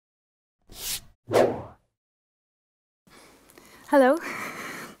Hello.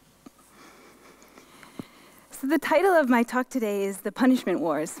 So the title of my talk today is The Punishment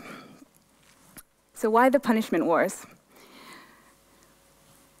Wars. So why the punishment wars?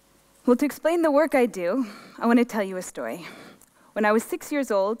 Well, to explain the work I do, I want to tell you a story. When I was 6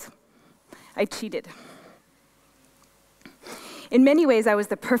 years old, I cheated. In many ways, I was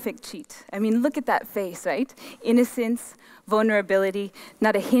the perfect cheat. I mean, look at that face, right? Innocence, vulnerability,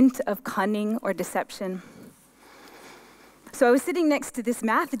 not a hint of cunning or deception. So I was sitting next to this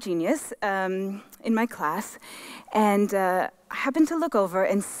math genius in my class, and I happened to look over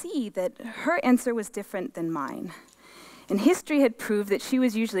and see that her answer was different than mine. And history had proved that she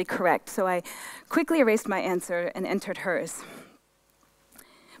was usually correct, so I quickly erased my answer and entered hers.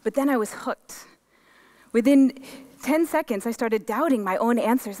 But then I was hooked. Within 10 seconds, I started doubting my own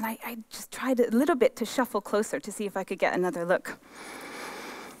answers, and I just tried a little bit to shuffle closer to see if I could get another look.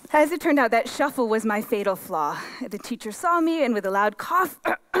 As it turned out, that shuffle was my fatal flaw. The teacher saw me, and with a loud cough,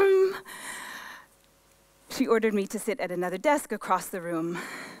 she ordered me to sit at another desk across the room.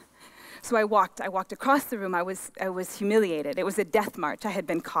 So I walked across the room. I was humiliated. It was a death march. I had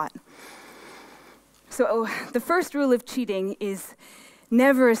been caught. So the first rule of cheating is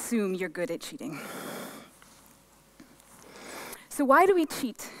never assume you're good at cheating. So why do we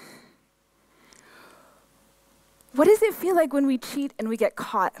cheat? What does it feel like when we cheat and we get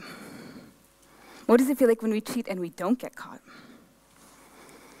caught? What does it feel like when we cheat and we don't get caught?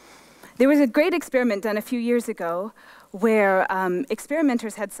 There was a great experiment done a few years ago where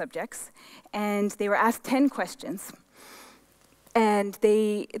experimenters had subjects, and they were asked 10 questions. And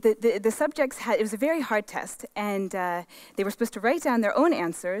the subjects it was a very hard test, and they were supposed to write down their own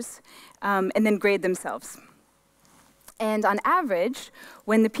answers and then grade themselves. And on average,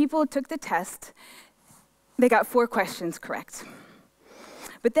 when the people took the test, they got 4 questions correct.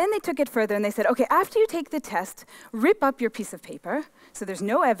 But then they took it further and they said, okay, after you take the test, rip up your piece of paper, so there's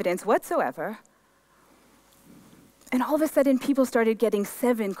no evidence whatsoever. And all of a sudden, people started getting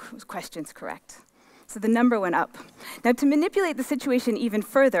 7 questions correct. So the number went up. Now, to manipulate the situation even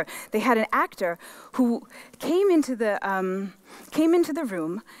further, they had an actor who came into the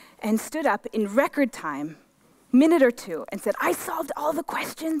room and stood up in record time, minute or two, and said, I solved all the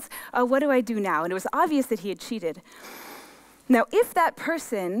questions, what do I do now? And it was obvious that he had cheated. Now, if that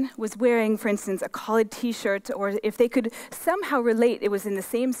person was wearing, for instance, a collared t-shirt, or if they could somehow relate it was in the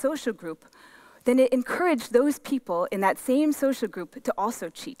same social group, then it encouraged those people in that same social group to also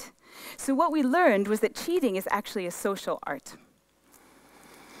cheat. So what we learned was that cheating is actually a social art.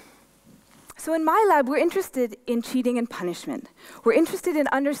 So in my lab, we're interested in cheating and punishment. We're interested in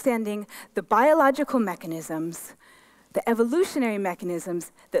understanding the biological mechanisms, the evolutionary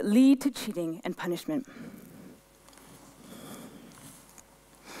mechanisms that lead to cheating and punishment.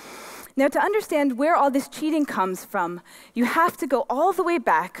 Now, to understand where all this cheating comes from, you have to go all the way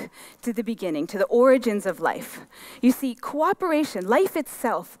back to the beginning, to the origins of life. You see, cooperation, life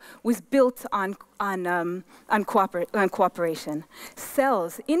itself, was built on cooperation.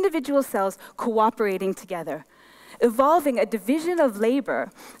 Cells, individual cells cooperating together, evolving a division of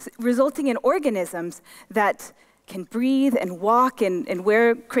labor, resulting in organisms that can breathe and walk and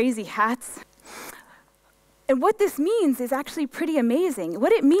wear crazy hats. And what this means is actually pretty amazing.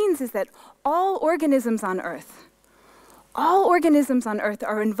 What it means is that all organisms on Earth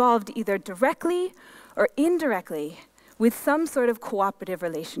are involved either directly or indirectly with some sort of cooperative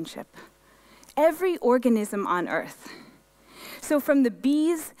relationship. Every organism on Earth. So from the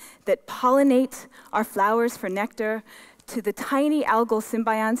bees that pollinate our flowers for nectar, to the tiny algal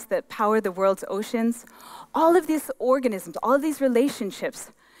symbionts that power the world's oceans, all of these organisms, all of these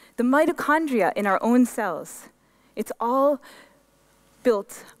relationships, the mitochondria in our own cells, it's all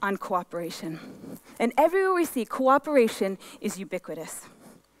built on cooperation. And everywhere we see, cooperation is ubiquitous.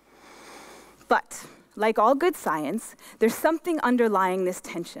 But, like all good science, there's something underlying this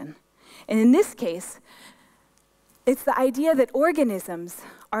tension. And in this case, it's the idea that organisms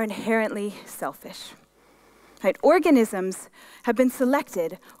are inherently selfish. Right? Organisms have been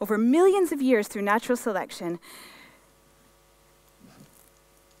selected over millions of years through natural selection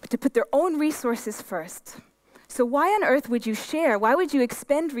to put their own resources first. So why on earth would you share, why would you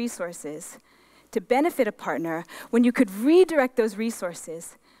expend resources to benefit a partner when you could redirect those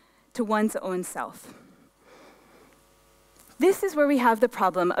resources to one's own self? This is where we have the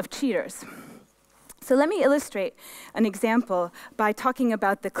problem of cheaters. So let me illustrate an example by talking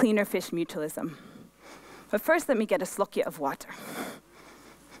about the cleaner fish mutualism. But first, let me get a slokje of water.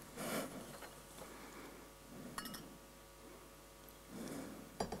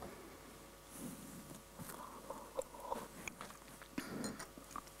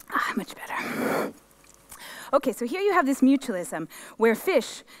 Much better. Okay, so here you have this mutualism where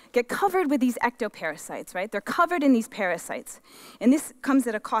fish get covered with these ectoparasites, right? They're covered in these parasites. And this comes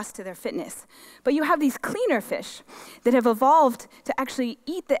at a cost to their fitness. But you have these cleaner fish that have evolved to actually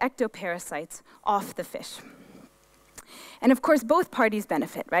eat the ectoparasites off the fish. And of course, both parties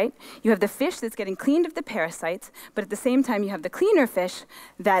benefit, right? You have the fish that's getting cleaned of the parasites, but at the same time, you have the cleaner fish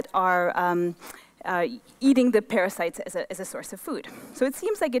that are eating the parasites as a source of food. So it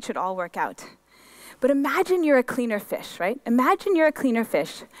seems like it should all work out. But imagine you're a cleaner fish, right? Imagine you're a cleaner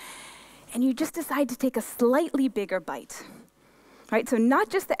fish, and you just decide to take a slightly bigger bite. Right? So not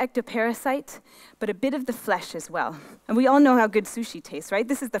just the ectoparasite, but a bit of the flesh as well. And we all know how good sushi tastes, right?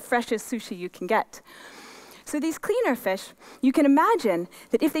 This is the freshest sushi you can get. So these cleaner fish, you can imagine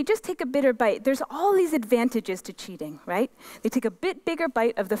that if they just take a bitter bite, there's all these advantages to cheating, right? They take a bit bigger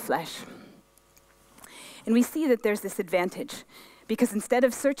bite of the flesh. And we see that there's this advantage, because instead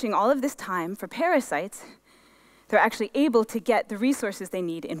of searching all of this time for parasites, they're actually able to get the resources they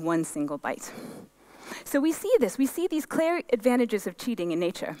need in one single bite. So we see this. We see these clear advantages of cheating in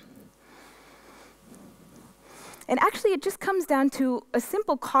nature. And actually, it just comes down to a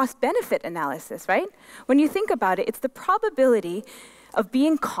simple cost-benefit analysis, right? When you think about it, it's the probability of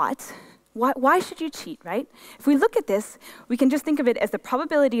being caught. Why should you cheat, right? If we look at this, we can just think of it as the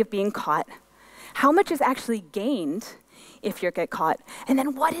probability of being caught, how much is actually gained if you get caught, and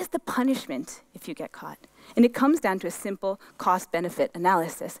then what is the punishment if you get caught? And it comes down to a simple cost-benefit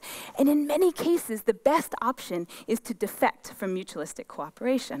analysis. And in many cases, the best option is to defect from mutualistic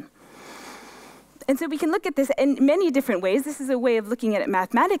cooperation. And so we can look at this in many different ways. This is a way of looking at it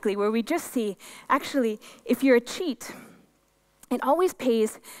mathematically, where we just see, actually, if you're a cheat, it always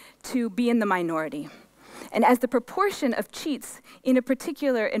pays to be in the minority. And as the proportion of cheats in a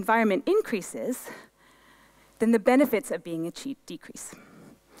particular environment increases, then the benefits of being a cheat decrease.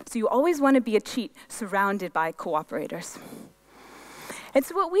 So you always want to be a cheat surrounded by cooperators. And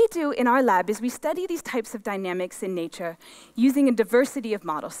so what we do in our lab is we study these types of dynamics in nature using a diversity of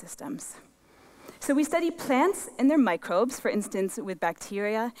model systems. So we study plants and their microbes, for instance, with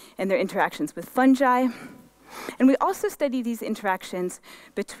bacteria and their interactions with fungi. And we also study these interactions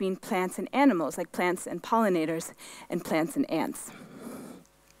between plants and animals, like plants and pollinators and plants and ants.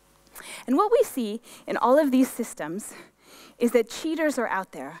 And what we see in all of these systems is that cheaters are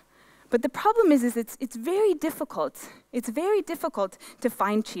out there. But the problem is it's very difficult. It's very difficult to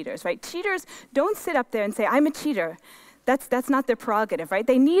find cheaters, right? Cheaters don't sit up there and say, I'm a cheater. That's not their prerogative, right?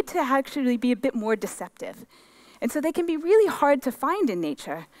 They need to actually be a bit more deceptive. And so they can be really hard to find in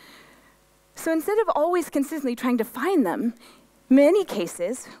nature. So instead of always consistently trying to find them, in many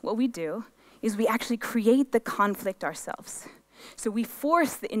cases, what we do is we actually create the conflict ourselves. So we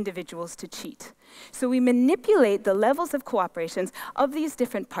force the individuals to cheat. So we manipulate the levels of cooperations of these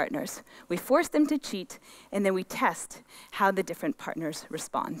different partners. We force them to cheat, and then we test how the different partners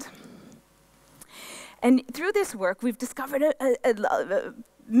respond. And through this work, we've discovered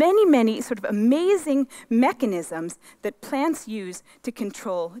many sort of amazing mechanisms that plants use to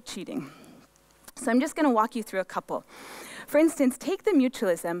control cheating. So I'm just going to walk you through a couple. For instance, take the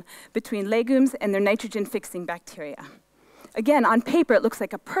mutualism between legumes and their nitrogen-fixing bacteria. Again, on paper, it looks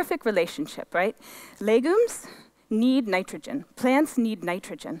like a perfect relationship, right? Legumes need nitrogen. Plants need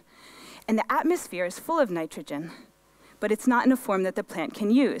nitrogen. And the atmosphere is full of nitrogen, but it's not in a form that the plant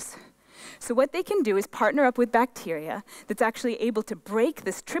can use. So what they can do is partner up with bacteria that's actually able to break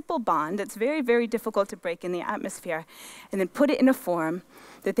this triple bond that's very, very difficult to break in the atmosphere, and then put it in a form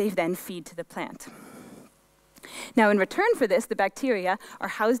that they then feed to the plant. Now, in return for this, the bacteria are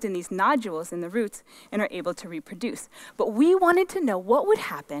housed in these nodules in the roots and are able to reproduce. But we wanted to know what would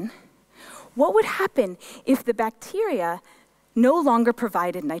happen if the bacteria no longer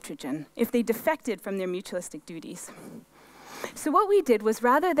provided nitrogen, if they defected from their mutualistic duties. So what we did was,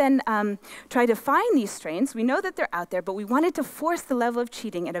 rather than try to find these strains, we know that they're out there, but we wanted to force the level of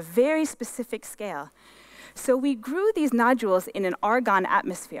cheating at a very specific scale. So we grew these nodules in an argon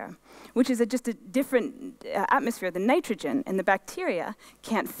atmosphere, which is just a different atmosphere than nitrogen, and the bacteria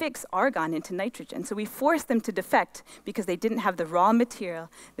can't fix argon into nitrogen. So we forced them to defect because they didn't have the raw material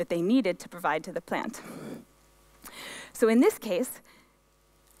that they needed to provide to the plant. So in this case,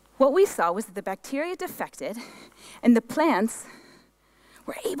 what we saw was that the bacteria defected, and the plants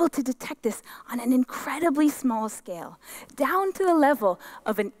were able to detect this on an incredibly small scale, down to the level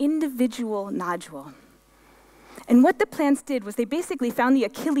of an individual nodule. And what the plants did was they basically found the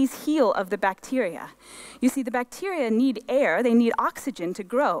Achilles heel of the bacteria. You see, the bacteria need air, they need oxygen to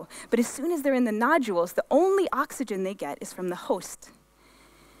grow, but as soon as they're in the nodules, the only oxygen they get is from the host.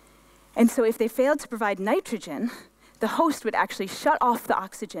 And so if they failed to provide nitrogen, the host would actually shut off the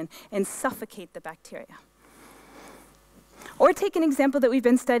oxygen and suffocate the bacteria. Or take an example that we've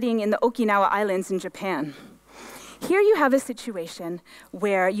been studying in the Okinawa Islands in Japan. Here you have a situation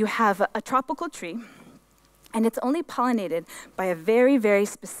where you have a tropical tree, and it's only pollinated by a very, very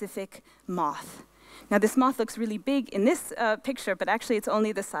specific moth. Now, this moth looks really big in this picture, but actually it's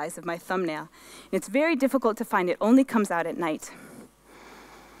only the size of my thumbnail. And it's very difficult to find. It only comes out at night.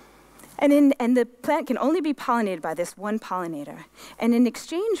 And the plant can only be pollinated by this one pollinator. And in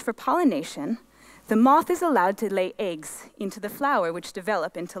exchange for pollination, the moth is allowed to lay eggs into the flower, which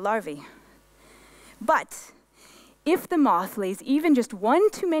develop into larvae. But if the moth lays even just one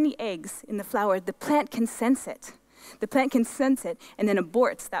too many eggs in the flower, the plant can sense it. The plant can sense it and then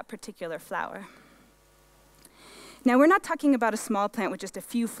aborts that particular flower. Now, we're not talking about a small plant with just a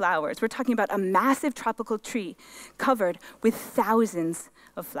few flowers. We're talking about a massive tropical tree covered with thousands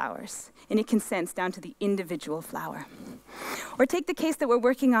of flowers, and it can sense down to the individual flower. Or take the case that we're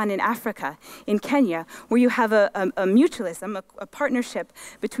working on in Africa, in Kenya, where you have a mutualism, a partnership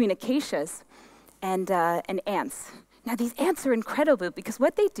between acacias and ants. Now, these ants are incredible because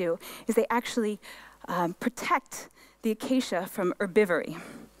what they do is they actually protect the acacia from herbivory.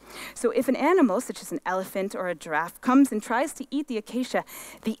 So if an animal, such as an elephant or a giraffe, comes and tries to eat the acacia,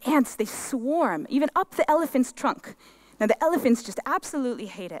 the ants, they swarm, even up the elephant's trunk. Now, the elephants just absolutely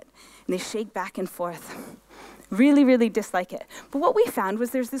hate it, and they shake back and forth. Really, really dislike it. But what we found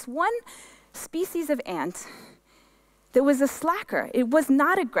was there's this one species of ant that was a slacker. It was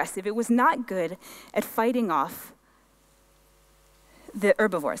not aggressive. It was not good at fighting off the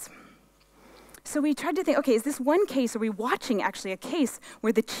herbivores. So we tried to think, okay, is this one case, are we watching actually a case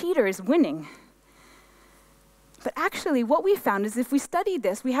where the cheater is winning? But actually, what we found is if we studied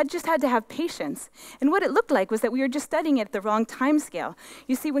this, we just had to have patience. And what it looked like was that we were just studying it at the wrong time scale.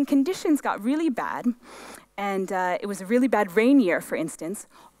 You see, when conditions got really bad, and it was a really bad rain year, for instance,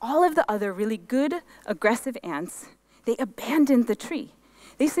 all of the other really good, aggressive ants, they abandoned the tree.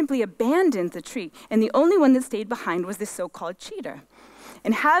 They simply abandoned the tree, and the only one that stayed behind was this so-called cheater.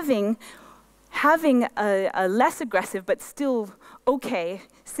 And having a less aggressive but still okay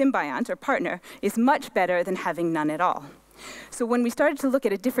symbiont or partner is much better than having none at all. So when we started to look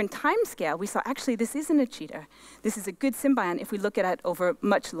at a different time scale, we saw actually this isn't a cheater. This is a good symbiont if we look at it over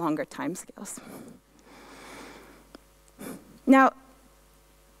much longer time scales. Now,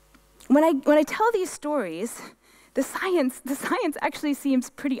 when I tell these stories, the science actually seems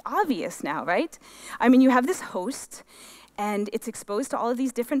pretty obvious now, right? I mean, you have this host, and it's exposed to all of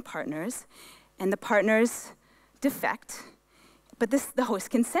these different partners, and the partners defect, but the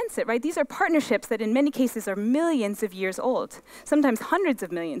host can sense it, right? These are partnerships that in many cases are millions of years old, sometimes hundreds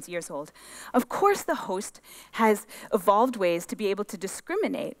of millions of years old. Of course, the host has evolved ways to be able to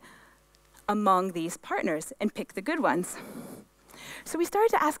discriminate among these partners and pick the good ones. So we started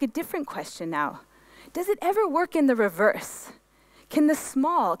to ask a different question now. Does it ever work in the reverse? Can the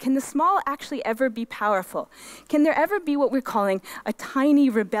small actually ever be powerful? Can there ever be what we're calling a tiny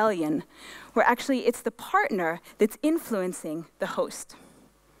rebellion, where actually it's the partner that's influencing the host?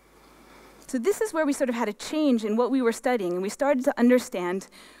 So this is where we sort of had a change in what we were studying, and we started to understand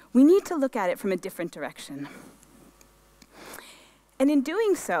we need to look at it from a different direction. And in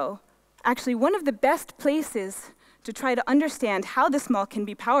doing so, actually one of the best places to try to understand how the small can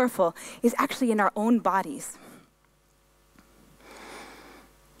be powerful is actually in our own bodies.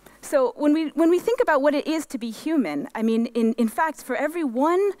 So when we think about what it is to be human, I mean, in fact, for every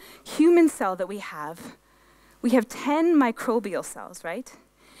one human cell that we have 10 microbial cells, right?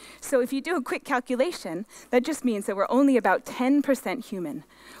 So if you do a quick calculation, that just means that we're only about 10% human.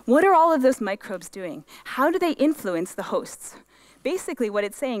 What are all of those microbes doing? How do they influence the hosts? Basically, what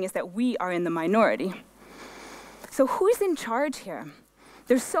it's saying is that we are in the minority. So who's in charge here?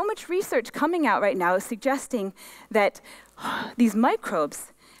 There's so much research coming out right now suggesting that these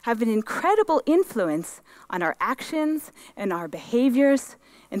microbes have an incredible influence on our actions and our behaviors,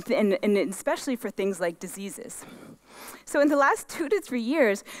 and especially for things like diseases. So in the last 2 to 3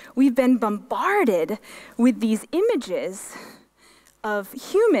 years, we've been bombarded with these images of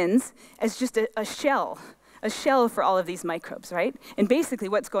humans as just a shell for all of these microbes, right? And basically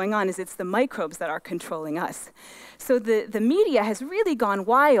what's going on is it's the microbes that are controlling us. So the media has really gone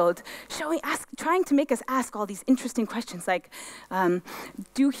wild, trying to make us ask all these interesting questions like,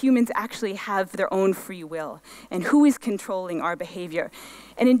 do humans actually have their own free will? And who is controlling our behavior?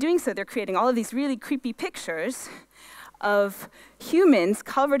 And in doing so, they're creating all of these really creepy pictures of humans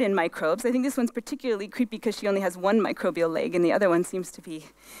covered in microbes. I think this one's particularly creepy because she only has one microbial leg and the other one seems to be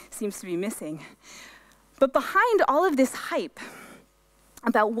missing. But behind all of this hype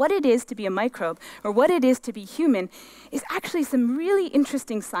about what it is to be a microbe or what it is to be human is actually some really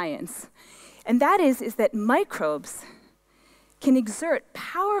interesting science. And that is that microbes can exert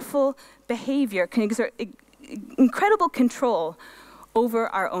powerful behavior, can exert incredible control over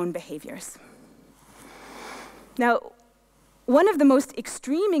our own behaviors. Now, one of the most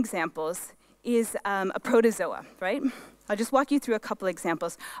extreme examples is a protozoa, right? I'll just walk you through a couple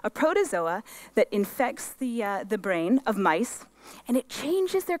examples. A protozoa that infects the brain of mice, and it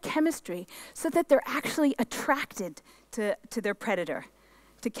changes their chemistry so that they're actually attracted to their predator,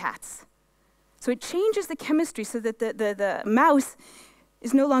 to cats. So it changes the chemistry so that the mouse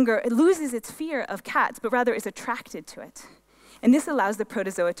is no longer, it loses its fear of cats, but rather is attracted to it. And this allows the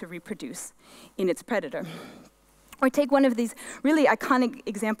protozoa to reproduce in its predator. Or take one of these really iconic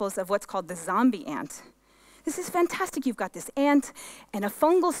examples of what's called the zombie ant. This is fantastic. You've got this ant, and a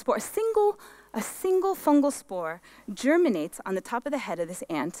fungal spore, a single fungal spore germinates on the top of the head of this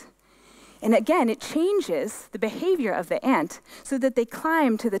ant. And again, it changes the behavior of the ant so that they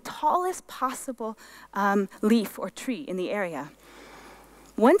climb to the tallest possible leaf or tree in the area.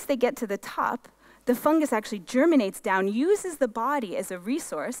 Once they get to the top, the fungus actually germinates down, uses the body as a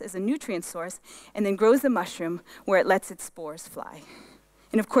resource, as a nutrient source, and then grows the mushroom where it lets its spores fly.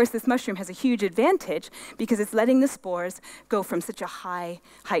 And of course, this mushroom has a huge advantage because it's letting the spores go from such a high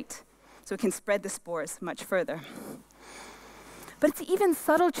height, so it can spread the spores much further. But it's even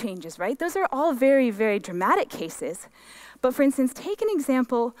subtle changes, right? Those are all very, very dramatic cases. But for instance, take an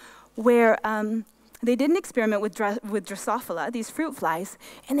example where they did an experiment with Drosophila, these fruit flies,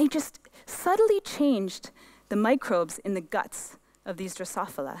 and they just subtly changed the microbes in the guts of these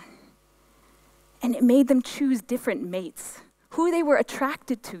Drosophila. And it made them choose different mates. Who they were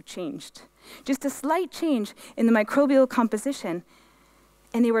attracted to changed. Just a slight change in the microbial composition,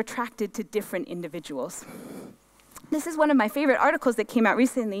 and they were attracted to different individuals. This is one of my favorite articles that came out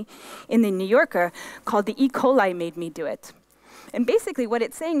recently in the New Yorker called "The E. coli Made Me Do It." And basically what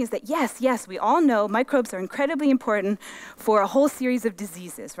it's saying is that yes, we all know microbes are incredibly important for a whole series of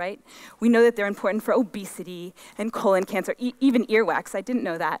diseases, right? We know that they're important for obesity and colon cancer, even earwax. I didn't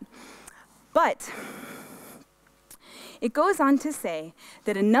know that. But it goes on to say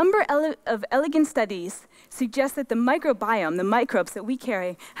that a number of elegant studies suggest that the microbiome, the microbes that we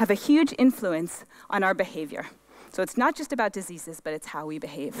carry, have a huge influence on our behavior. So it's not just about diseases, but it's how we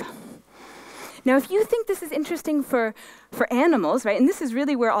behave. Now, if you think this is interesting for animals, right, and this is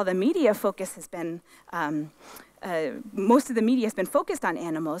really where all the media focus has been, most of the media has been focused on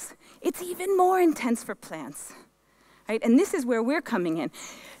animals, it's even more intense for plants, right? And this is where we're coming in.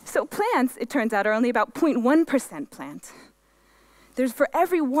 So plants, it turns out, are only about 0.1% plant. For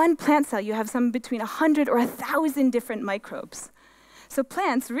every one plant cell, you have some between 100 or 1,000 different microbes. So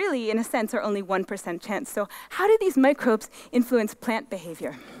plants really, in a sense, are only 1% chance. So how do these microbes influence plant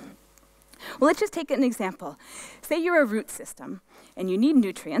behavior? Well, let's just take an example. Say you're a root system, and you need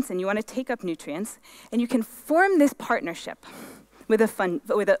nutrients, and you want to take up nutrients, and you can form this partnership with a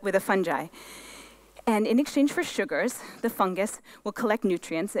fungi. And in exchange for sugars, the fungus will collect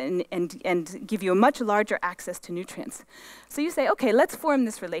nutrients and give you a much larger access to nutrients. So you say, okay, let's form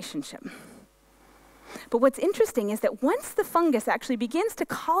this relationship. But what's interesting is that once the fungus actually begins to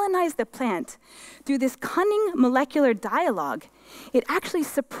colonize the plant through this cunning molecular dialogue, it actually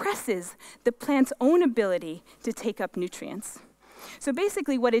suppresses the plant's own ability to take up nutrients. So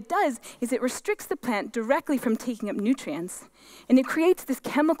basically what it does is it restricts the plant directly from taking up nutrients, and it creates this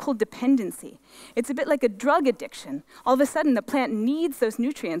chemical dependency. It's a bit like a drug addiction. All of a sudden, the plant needs those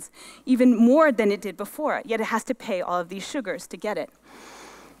nutrients even more than it did before, yet it has to pay all of these sugars to get it.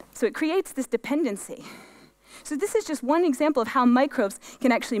 So it creates this dependency. So this is just one example of how microbes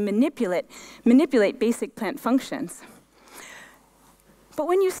can actually manipulate basic plant functions. But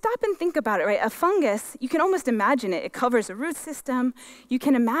when you stop and think about it, right, a fungus, you can almost imagine it. It covers a root system. You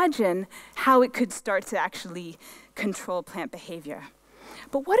can imagine how it could start to actually control plant behavior.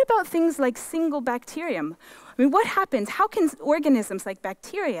 But what about things like single bacterium? I mean, what happens? How can organisms like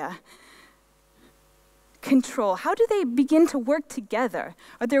bacteria control? How do they begin to work together?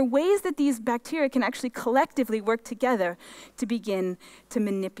 Are there ways that these bacteria can actually collectively work together to begin to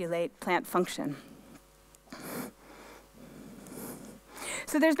manipulate plant function?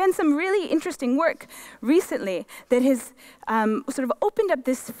 So there's been some really interesting work recently that has sort of opened up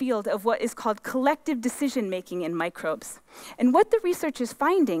this field of what is called collective decision-making in microbes. And what the research is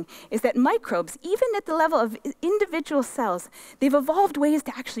finding is that microbes, even at the level of individual cells, they've evolved ways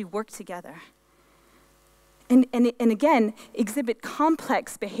to actually work together. And again, exhibit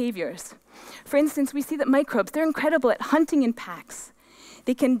complex behaviors. For instance, we see that microbes, they're incredible at hunting in packs.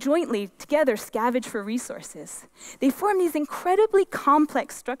 They can jointly, together, scavenge for resources. They form these incredibly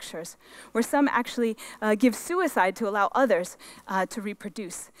complex structures where some actually give suicide to allow others to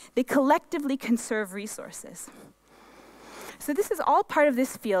reproduce. They collectively conserve resources. So this is all part of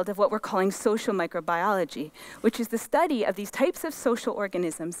this field of what we're calling social microbiology, which is the study of these types of social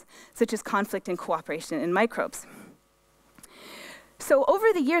organisms, such as conflict and cooperation in microbes. So over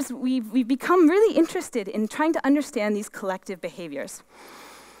the years, we've become really interested in trying to understand these collective behaviors.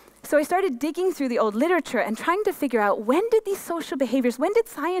 So I started digging through the old literature and trying to figure out, when did these social behaviors, when did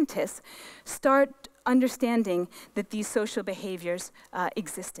scientists start understanding that these social behaviors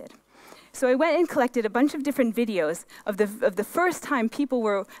existed? So I went and collected a bunch of different videos of the first time people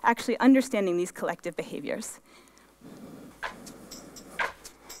were actually understanding these collective behaviors.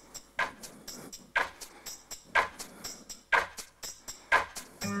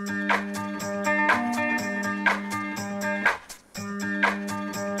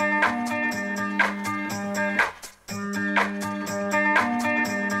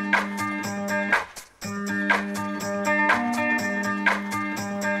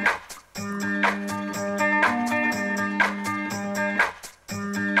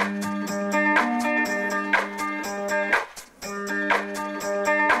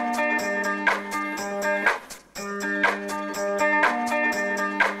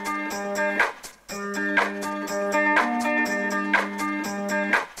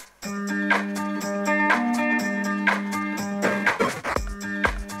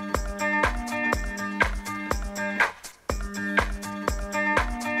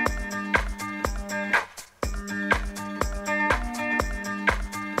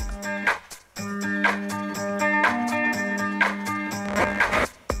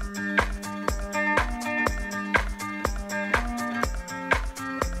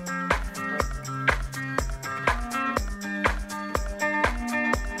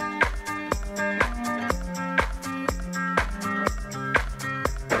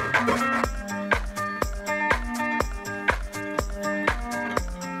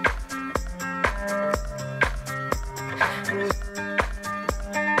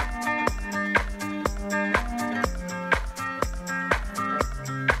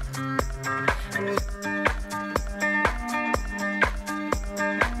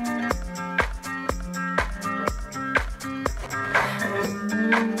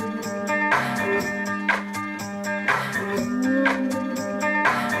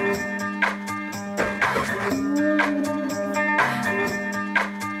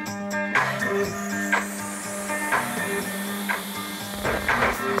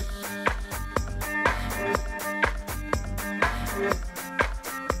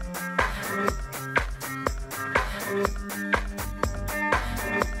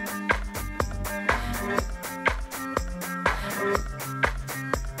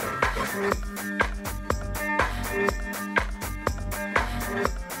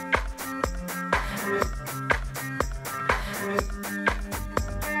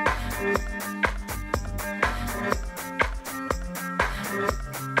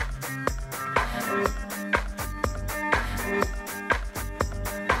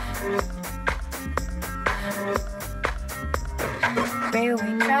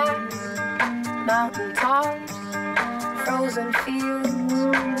 Railway tracks, mountain tops, frozen fields,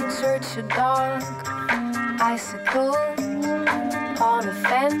 in search of dog, icicles on a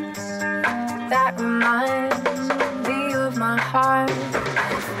fence that reminds me of my heart.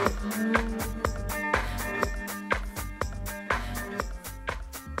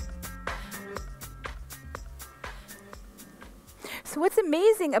 So what's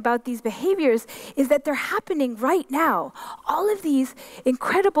amazing about these behaviors is that they're happening right now. All of these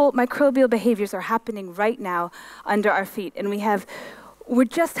incredible microbial behaviors are happening right now under our feet. And we're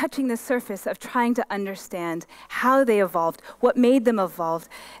just touching the surface of trying to understand how they evolved, what made them evolve,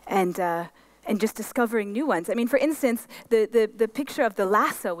 and just discovering new ones. I mean, for instance, the picture of the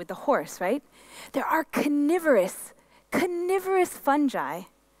lasso with the horse, right? There are carnivorous fungi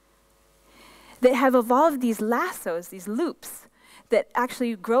that have evolved these lassos, these loops, that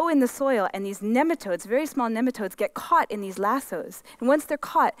actually grow in the soil, and these nematodes, very small nematodes, get caught in these lassos. And once they're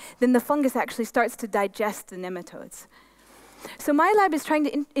caught, then the fungus actually starts to digest the nematodes. So my lab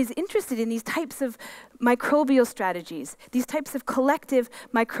is interested in these types of microbial strategies, these types of collective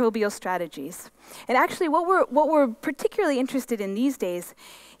microbial strategies. And actually what we're particularly interested in these days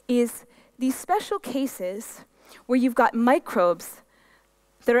is these special cases where you've got microbes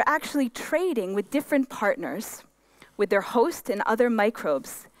that are actually trading with different partners, with their host and other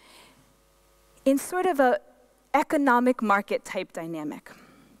microbes, in sort of an economic market type dynamic.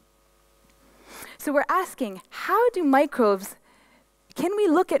 So we're asking, can we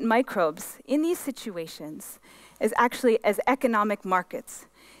look at microbes in these situations as economic markets,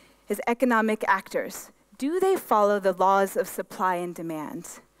 as economic actors? Do they follow the laws of supply and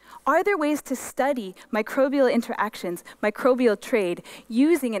demand? Are there ways to study microbial interactions, microbial trade,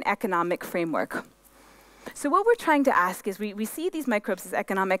 using an economic framework? So what we're trying to ask is, we see these microbes as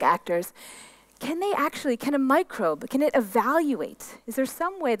economic actors. Can a microbe, can it evaluate? Is there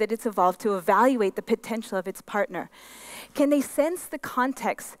some way that it's evolved to evaluate the potential of its partner? Can they sense the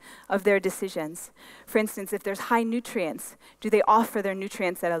context of their decisions? For instance, if there's high nutrients, do they offer their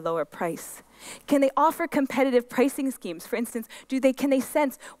nutrients at a lower price? Can they offer competitive pricing schemes? For instance, can they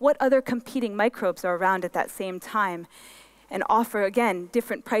sense what other competing microbes are around at that same time and offer, again,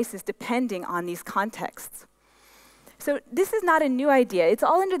 different prices depending on these contexts? So this is not a new idea. It's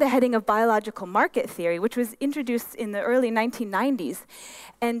all under the heading of biological market theory, which was introduced in the early 1990s.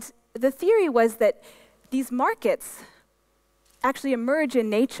 And the theory was that these markets actually emerge in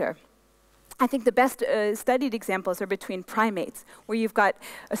nature. I think the best studied examples are between primates, where you've got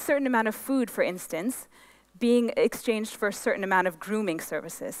a certain amount of food, for instance, being exchanged for a certain amount of grooming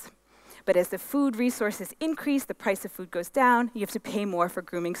services. But as the food resources increase, the price of food goes down, you have to pay more for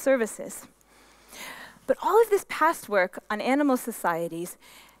grooming services. But all of this past work on animal societies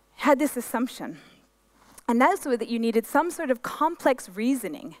had this assumption, and that's that you needed some sort of complex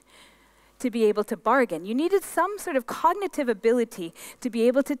reasoning to be able to bargain. You needed some sort of cognitive ability to be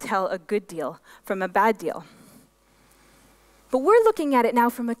able to tell a good deal from a bad deal. But we're looking at it now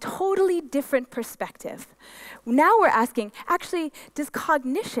from a totally different perspective. Now we're asking, actually, does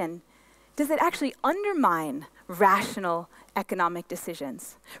it actually undermine rational economic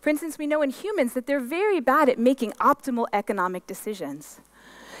decisions? For instance, we know in humans that they're very bad at making optimal economic decisions.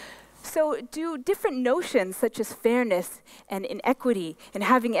 So do different notions such as fairness and inequity and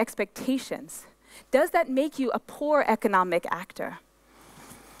having expectations, does that make you a poor economic actor?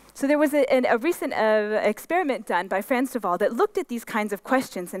 So there was a recent experiment done by Frans de Waal that looked at these kinds of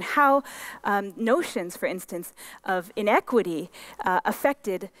questions and how notions, for instance, of inequity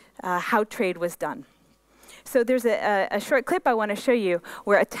affected how trade was done. So there's a short clip I want to show you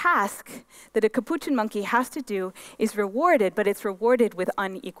where a task that a capuchin monkey has to do is rewarded, but it's rewarded with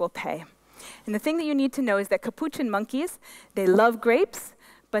unequal pay. And the thing that you need to know is that capuchin monkeys, they love grapes,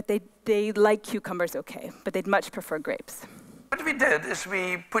 but they like cucumbers okay, but they'd much prefer grapes. What we did is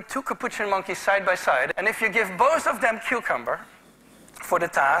we put two capuchin monkeys side by side, and if you give both of them cucumber for the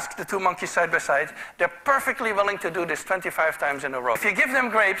task, the two monkeys side by side, they're perfectly willing to do this 25 times in a row. If you give them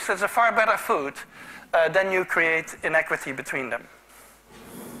grapes, that's a far better food, then you create inequity between them.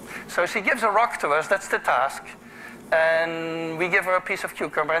 So she gives a rock to us, that's the task, and we give her a piece of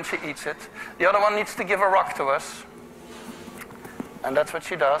cucumber and she eats it. The other one needs to give a rock to us, and that's what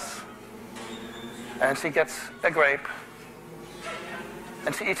she does. And she gets a grape,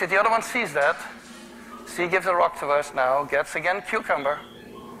 and she eats it. The other one sees that. She gives a rock to us now, gets again cucumber.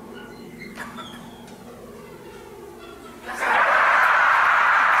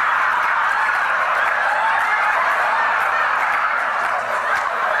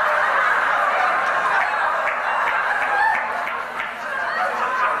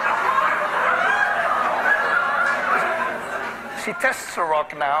 She tests the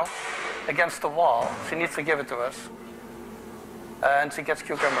rock now against the wall. She needs to give it to us. And she gets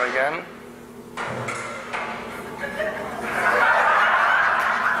cucumber again.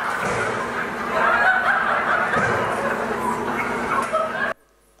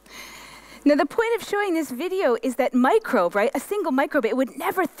 Now, the point of showing this video is that microbe, right, a single microbe, it would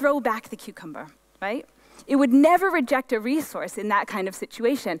never throw back the cucumber, right? It would never reject a resource in that kind of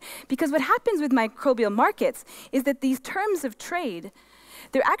situation. Because what happens with microbial markets is that these terms of trade,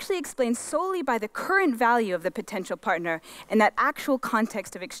 they're actually explained solely by the current value of the potential partner and that actual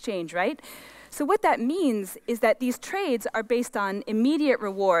context of exchange, right? So what that means is that these trades are based on immediate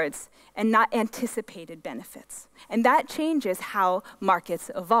rewards and not anticipated benefits. And that changes how markets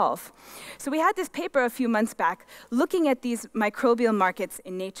evolve. So we had this paper a few months back looking at these microbial markets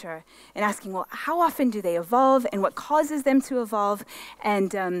in nature and asking, well, how often do they evolve and what causes them to evolve?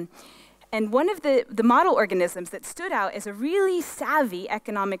 And one of the model organisms that stood out as a really savvy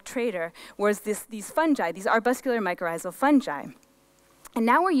economic trader was these fungi, these arbuscular mycorrhizal fungi. And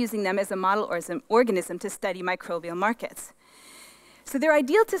now we're using them as a model organism to study microbial markets. So they're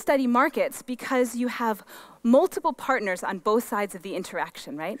ideal to study markets because you have multiple partners on both sides of the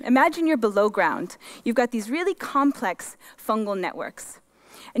interaction, right? Imagine you're below ground. You've got these really complex fungal networks.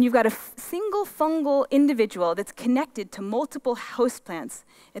 And you've got a single fungal individual that's connected to multiple host plants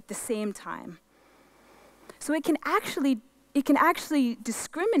at the same time. So it can actually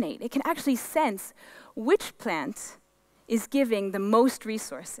discriminate, it can actually sense which plant is giving the most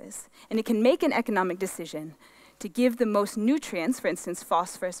resources, and it can make an economic decision to give the most nutrients, for instance,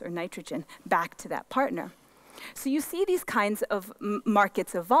 phosphorus or nitrogen, back to that partner. So you see these kinds of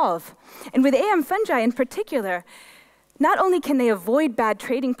markets evolve. And with AM fungi in particular, not only can they avoid bad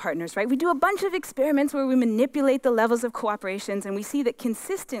trading partners, right? We do a bunch of experiments where we manipulate the levels of cooperations, and we see that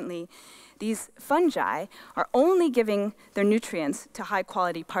consistently these fungi are only giving their nutrients to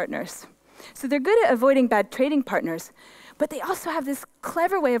high-quality partners. So they're good at avoiding bad trading partners, but they also have this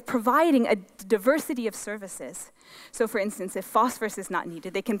clever way of providing a diversity of services. So for instance, if phosphorus is not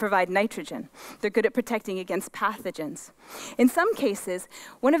needed, they can provide nitrogen. They're good at protecting against pathogens. In some cases,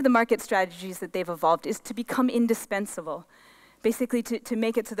 one of the market strategies that they've evolved is to become indispensable, basically to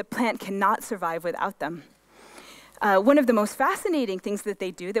make it so the plant cannot survive without them. One of the most fascinating things that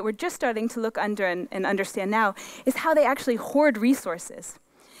they do that we're just starting to look under and understand now is how they actually hoard resources.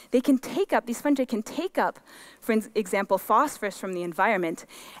 They can take up, these fungi can take up, for example, phosphorus from the environment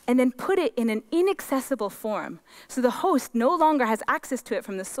and then put it in an inaccessible form. So the host no longer has access to it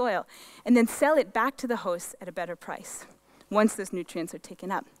from the soil and then sell it back to the host at a better price once those nutrients are taken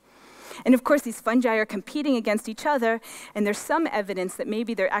up. And of course, these fungi are competing against each other, and there's some evidence that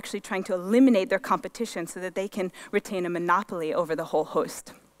maybe they're actually trying to eliminate their competition so that they can retain a monopoly over the whole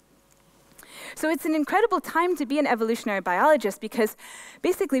host. So it's an incredible time to be an evolutionary biologist because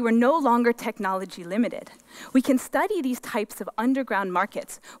basically we're no longer technology limited. We can study these types of underground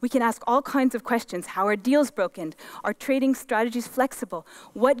markets. We can ask all kinds of questions. How are deals broken? Are trading strategies flexible?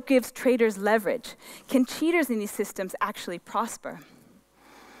 What gives traders leverage? Can cheaters in these systems actually prosper?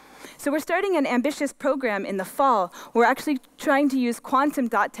 So we're starting an ambitious program in the fall. We're actually trying to use quantum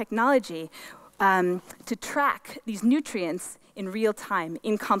dot technology to track these nutrients in real time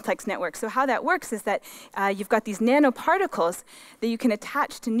in complex networks. So how that works is that you've got these nanoparticles that you can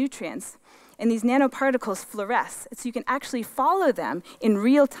attach to nutrients, and these nanoparticles fluoresce, so you can actually follow them in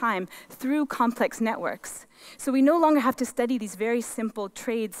real time through complex networks. So we no longer have to study these very simple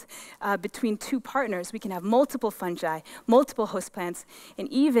trades between two partners. We can have multiple fungi, multiple host plants, and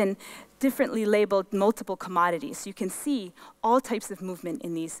even differently labeled multiple commodities. So you can see all types of movement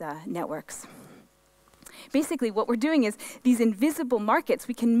in these networks. Basically, what we're doing is these invisible markets,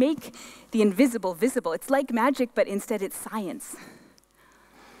 we can make the invisible visible. It's like magic, but instead it's science.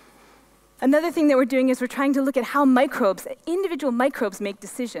 Another thing that we're doing is we're trying to look at how microbes, individual microbes, make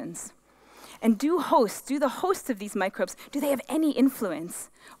decisions. And do the hosts of these microbes, do they have any influence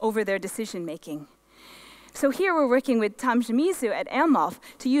over their decision making? So here we're working with Tom Shimizu at Amolf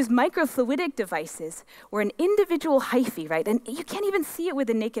to use microfluidic devices where an individual hyphae, right, and you can't even see it with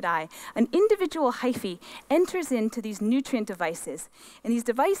the naked eye, an individual hyphae enters into these nutrient devices. And these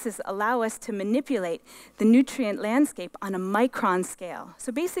devices allow us to manipulate the nutrient landscape on a micron scale.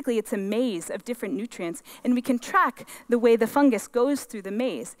 So basically it's a maze of different nutrients, and we can track the way the fungus goes through the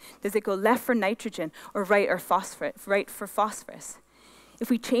maze. Does it go left for nitrogen or right for phosphorus? If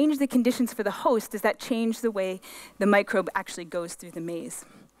we change the conditions for the host, does that change the way the microbe actually goes through the maze?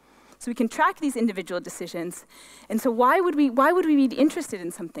 So we can track these individual decisions. And so why would we be interested in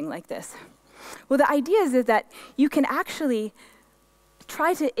something like this? Well, the idea is that you can actually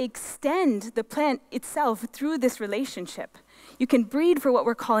try to extend the plant itself through this relationship. You can breed for what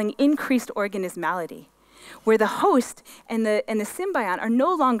we're calling increased organismality, where the host and the symbiont are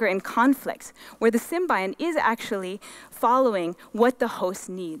no longer in conflict, where the symbiont is actually following what the host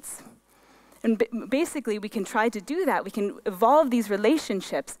needs. And basically, we can try to do that. We can evolve these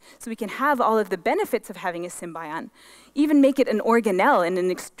relationships so we can have all of the benefits of having a symbiont, even make it an organelle in an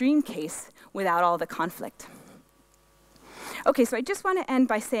extreme case without all the conflict. Okay, so I just want to end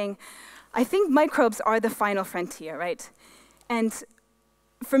by saying, I think microbes are the final frontier, right? And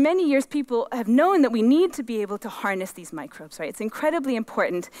for many years, people have known that we need to be able to harness these microbes, right? It's incredibly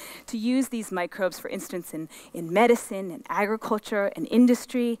important to use these microbes, for instance, in medicine, in agriculture, in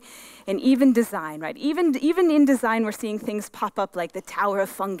industry, and even design, right? Even in design, we're seeing things pop up like the Tower of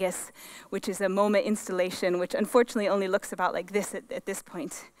Fungus, which is a MoMA installation, which unfortunately only looks about like this at this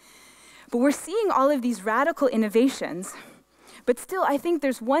point. But we're seeing all of these radical innovations, but still, I think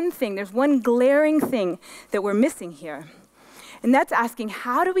there's one glaring thing that we're missing here. And that's asking,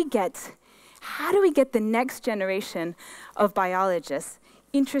 how do we get the next generation of biologists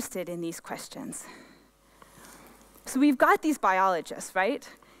interested in these questions? So we've got these biologists, right?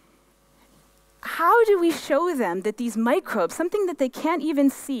 How do we show them that these microbes, something that they can't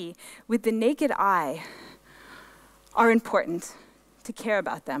even see with the naked eye, are important, to care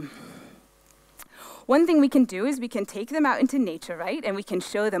about them? One thing we can do is we can take them out into nature, right? And we can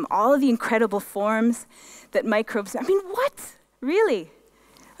show them all of the incredible forms that microbes, I mean, what? Really?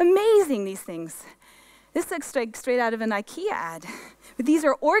 Amazing, these things. This looks like straight out of an IKEA ad. But these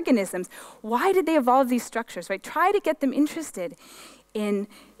are organisms. Why did they evolve these structures, right? Try to get them interested in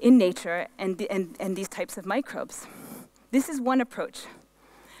nature and these types of microbes. This is one approach.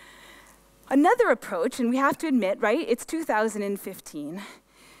 Another approach, and we have to admit, right, it's 2015.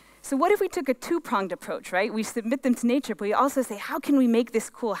 So what if we took a two-pronged approach, right? We submit them to nature, but we also say, how can we make this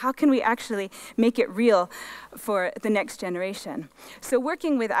cool? How can we actually make it real for the next generation? So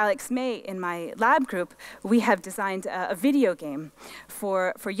working with Alex May in my lab group, we have designed a video game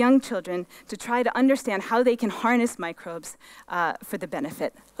for young children to try to understand how they can harness microbes for the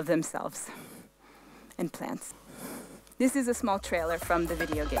benefit of themselves and plants. This is a small trailer from the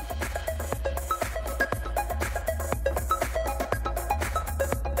video game.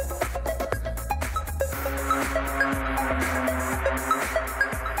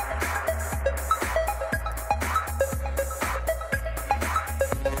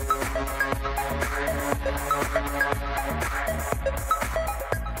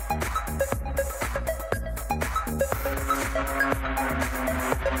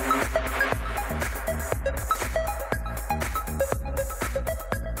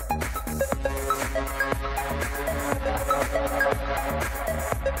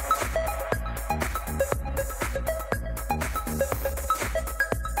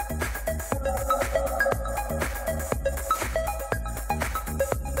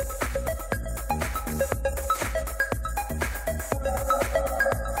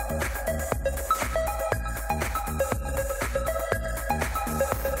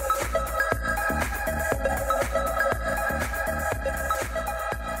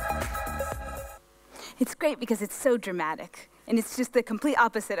 It's great because it's so dramatic, and it's just the complete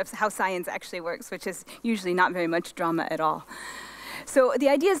opposite of how science actually works, which is usually not very much drama at all. So the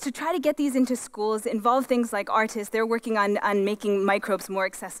idea is to try to get these into schools, involve things like artists. They're working on making microbes more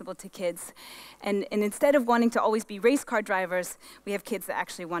accessible to kids. And instead of wanting to always be race car drivers, we have kids that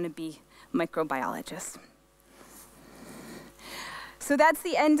actually want to be microbiologists. So that's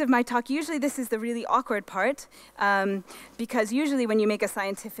the end of my talk. Usually this is the really awkward part, because usually when you make a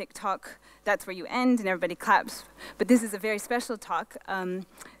scientific talk, that's where you end and everybody claps. But this is a very special talk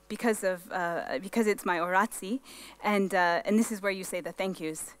because it's my Oratie, and this is where you say the thank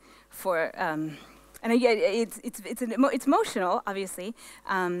yous for. It's emotional, obviously,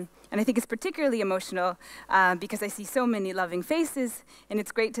 and I think it's particularly emotional because I see so many loving faces, and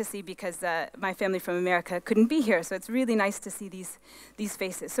it's great to see because my family from America couldn't be here, so it's really nice to see these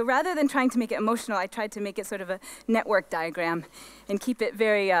faces. So rather than trying to make it emotional, I tried to make it sort of a network diagram and keep it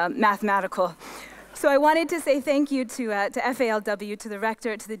very mathematical. So I wanted to say thank you to FALW, to the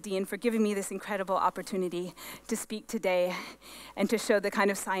rector, to the dean for giving me this incredible opportunity to speak today and to show the kind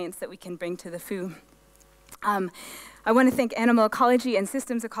of science that we can bring to the FOO. I want to thank animal ecology and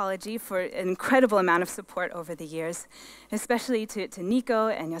systems ecology for an incredible amount of support over the years, especially to Nico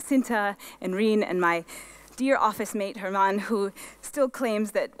and Jacinta and Rien and my dear office mate Herman, who still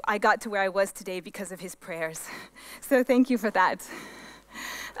claims that I got to where I was today because of his prayers. So thank you for that.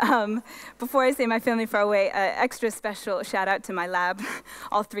 Before I say my family far away, extra special shout out to my lab,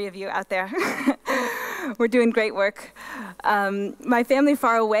 all three of you out there. We're doing great work. My family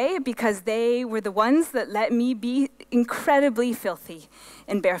far away because they were the ones that let me be incredibly filthy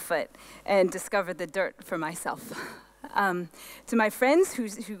and barefoot and discover the dirt for myself. To my friends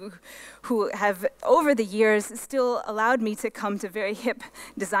who have, over the years, still allowed me to come to very hip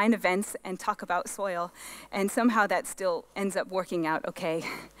design events and talk about soil, and somehow that still ends up working out okay.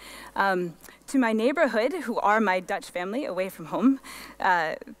 To my neighborhood, who are my Dutch family away from home,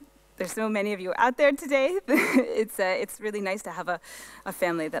 there's so many of you out there today. It's really nice to have a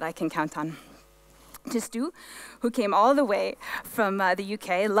family that I can count on. To Stu, who came all the way from the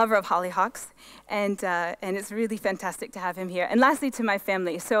UK, lover of hollyhocks, and it's really fantastic to have him here. And lastly, to my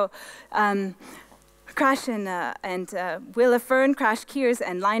family. So Crash and Willa Fern, Crash Kiers,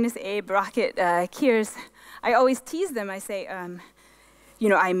 and Linus Abe Rocket Kiers, I always tease them. I say, you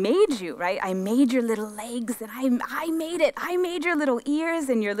know, I made you, right? I made your little legs, and I made it. I made your little ears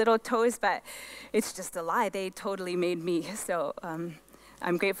and your little toes, but it's just a lie. They totally made me. So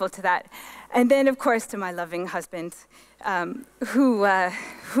I'm grateful to that. And then, of course, to my loving husband, who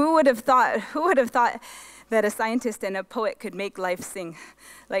would have thought that a scientist and a poet could make life sing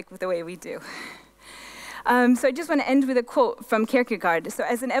like the way we do. So I just want to end with a quote from Kierkegaard. So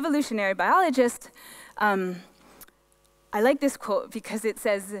as an evolutionary biologist, I like this quote because it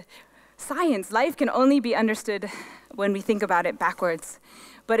says, science, life can only be understood when we think about it backwards,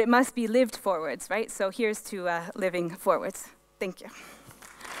 but it must be lived forwards, right? So here's to living forwards. Thank you.